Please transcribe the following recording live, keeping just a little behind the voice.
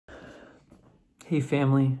Hey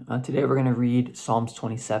family, today we're going to read Psalms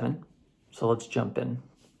 27, so let's jump in.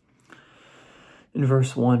 In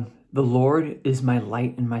verse 1, the Lord is my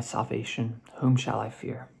light and my salvation, whom shall I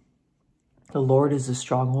fear? The Lord is the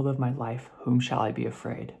stronghold of my life, whom shall I be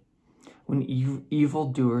afraid? When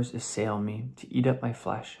evildoers assail me to eat up my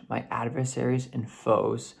flesh, my adversaries and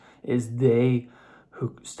foes, it is they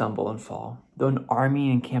who stumble and fall. Though an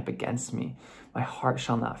army encamp against me, my heart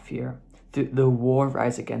shall not fear. The war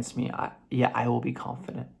rise against me, yet I will be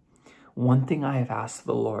confident. One thing I have asked of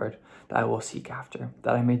the Lord that I will seek after,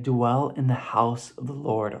 that I may dwell in the house of the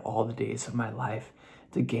Lord all the days of my life,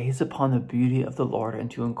 to gaze upon the beauty of the Lord and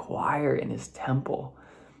to inquire in his temple.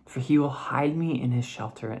 For he will hide me in his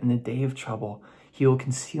shelter in the day of trouble. He will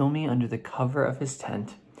conceal me under the cover of his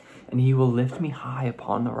tent, and he will lift me high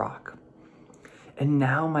upon the rock. And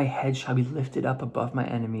now my head shall be lifted up above my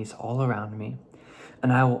enemies all around me.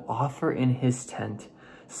 And I will offer in his tent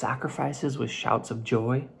sacrifices with shouts of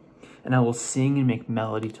joy, and I will sing and make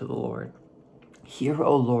melody to the Lord. Hear,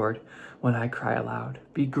 O Lord, when I cry aloud.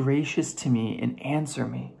 Be gracious to me and answer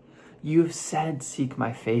me. You have said, seek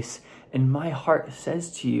my face, and my heart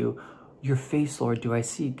says to you, your face, Lord, do I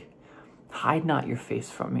seek. Hide not your face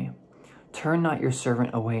from me. Turn not your servant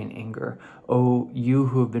away in anger, O you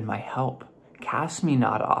who have been my help. Cast me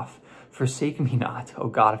not off. Forsake me not, O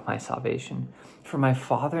God of my salvation. For my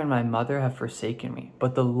father and my mother have forsaken me,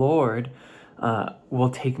 but the Lord will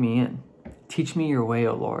take me in. Teach me your way,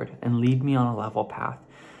 O Lord, and lead me on a level path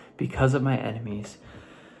because of my enemies.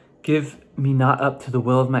 Give me not up to the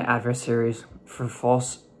will of my adversaries, for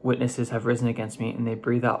false witnesses have risen against me, and they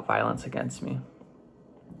breathe out violence against me.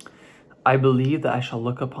 I believe that I shall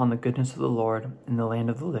look upon the goodness of the Lord in the land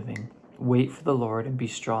of the living. Wait for the Lord and be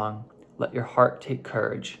strong. Let your heart take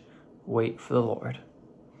courage. Wait for the Lord.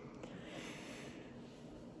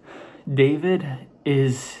 David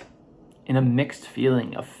is in a mixed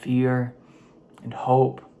feeling of fear and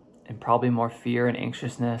hope, and probably more fear and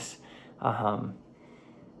anxiousness. Man,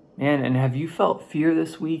 and have you felt fear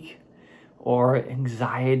this week, or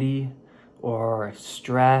anxiety, or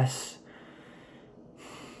stress?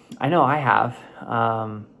 I know I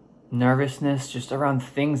have. Nervousness just around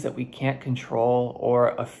things that we can't control, or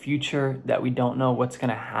a future that we don't know what's going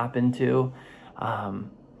to happen to.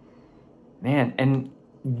 Man, and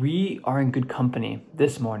we are in good company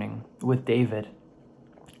this morning with David.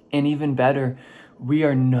 And even better, we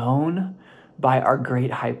are known by our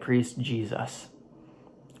great high priest, Jesus.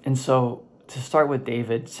 And so to start with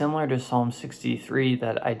David, similar to Psalm 63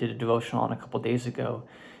 that I did a devotional on a couple days ago,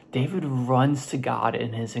 David runs to God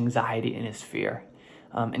in his anxiety and his fear.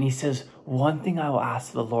 And he says, one thing I will ask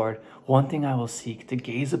of the Lord, one thing I will seek, to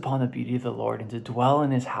gaze upon the beauty of the Lord and to dwell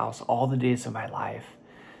in his house all the days of my life.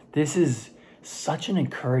 This is such an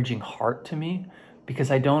encouraging heart to me,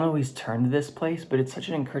 because I don't always turn to this place, but it's such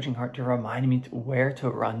an encouraging heart to remind me where to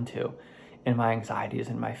run to in my anxieties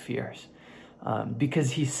and my fears.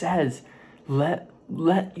 Because he says, let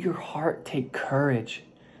your heart take courage.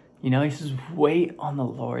 You know, he says, wait on the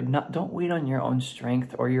Lord. Don't wait on your own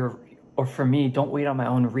strength or for me, don't wait on my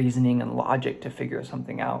own reasoning and logic to figure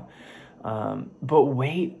something out. But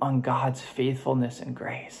wait on God's faithfulness and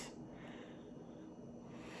grace.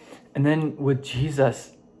 And then with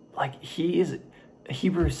Jesus, like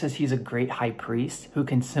Hebrews says he's a great high priest who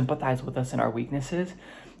can sympathize with us in our weaknesses.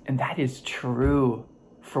 And that is true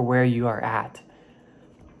for where you are at.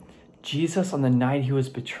 Jesus, on the night he was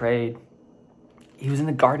betrayed, he was in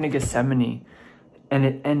the Garden of Gethsemane.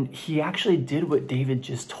 And he actually did what David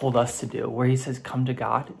just told us to do, where he says, come to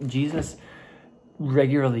God. Jesus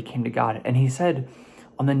regularly came to God. And he said,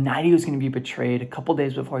 on the night he was going to be betrayed, a couple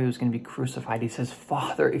days before he was going to be crucified, he says,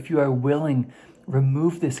 Father, if you are willing,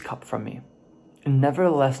 remove this cup from me. And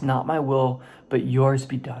nevertheless, not my will, but yours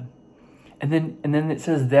be done. And then it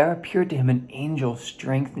says, there appeared to him an angel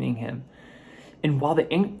strengthening him. And while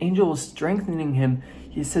the angel was strengthening him,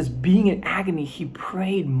 he says, being in agony, he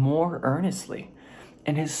prayed more earnestly.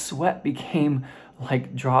 And his sweat became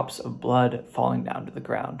like drops of blood falling down to the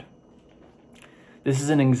ground. This is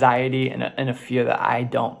an anxiety and a fear that I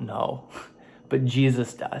don't know, but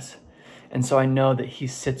Jesus does. And so I know that he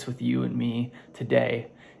sits with you and me today,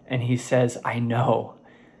 and he says, I know.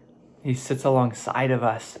 He sits alongside of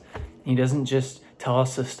us. He doesn't just tell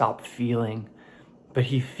us to stop feeling, but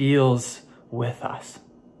he feels with us.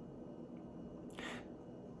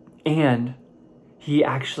 And he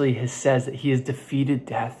actually says that he has defeated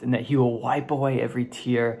death, and that he will wipe away every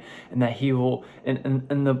tear, and that he will,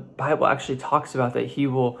 and the Bible actually talks about that he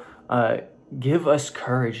will give us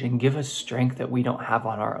courage and give us strength that we don't have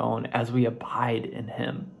on our own as we abide in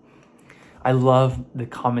him. I love the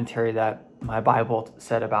commentary that my Bible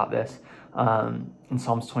said about this. In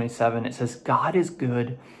Psalms 27, it says, God is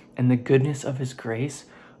good, and the goodness of his grace,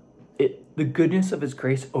 the goodness of his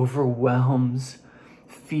grace overwhelms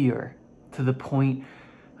fear to the point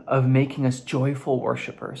of making us joyful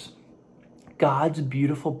worshipers. God's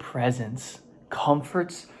beautiful presence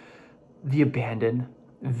comforts the abandoned,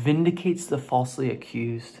 vindicates the falsely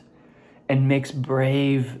accused, and makes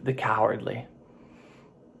brave the cowardly.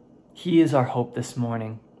 He is our hope this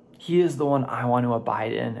morning. He is the one I want to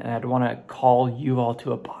abide in, and I'd want to call you all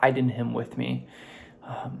to abide in him with me.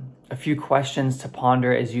 A few questions to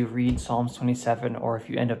ponder as you read Psalms 27, or if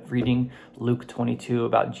you end up reading Luke 22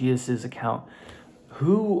 about Jesus' account.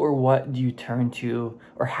 Who or what do you turn to,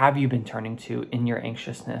 or have you been turning to in your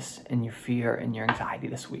anxiousness, in your fear, in your anxiety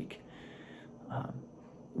this week?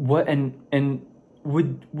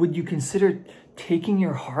 Would you consider taking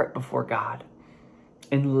your heart before God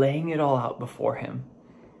and laying it all out before him,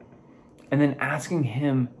 and then asking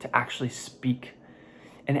him to actually speak,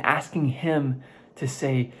 and asking him to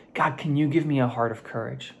say, God, can you give me a heart of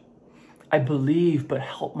courage? I believe, but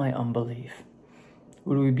help my unbelief.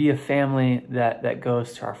 Would we be a family that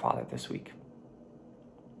goes to our Father this week?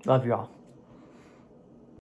 Love you all.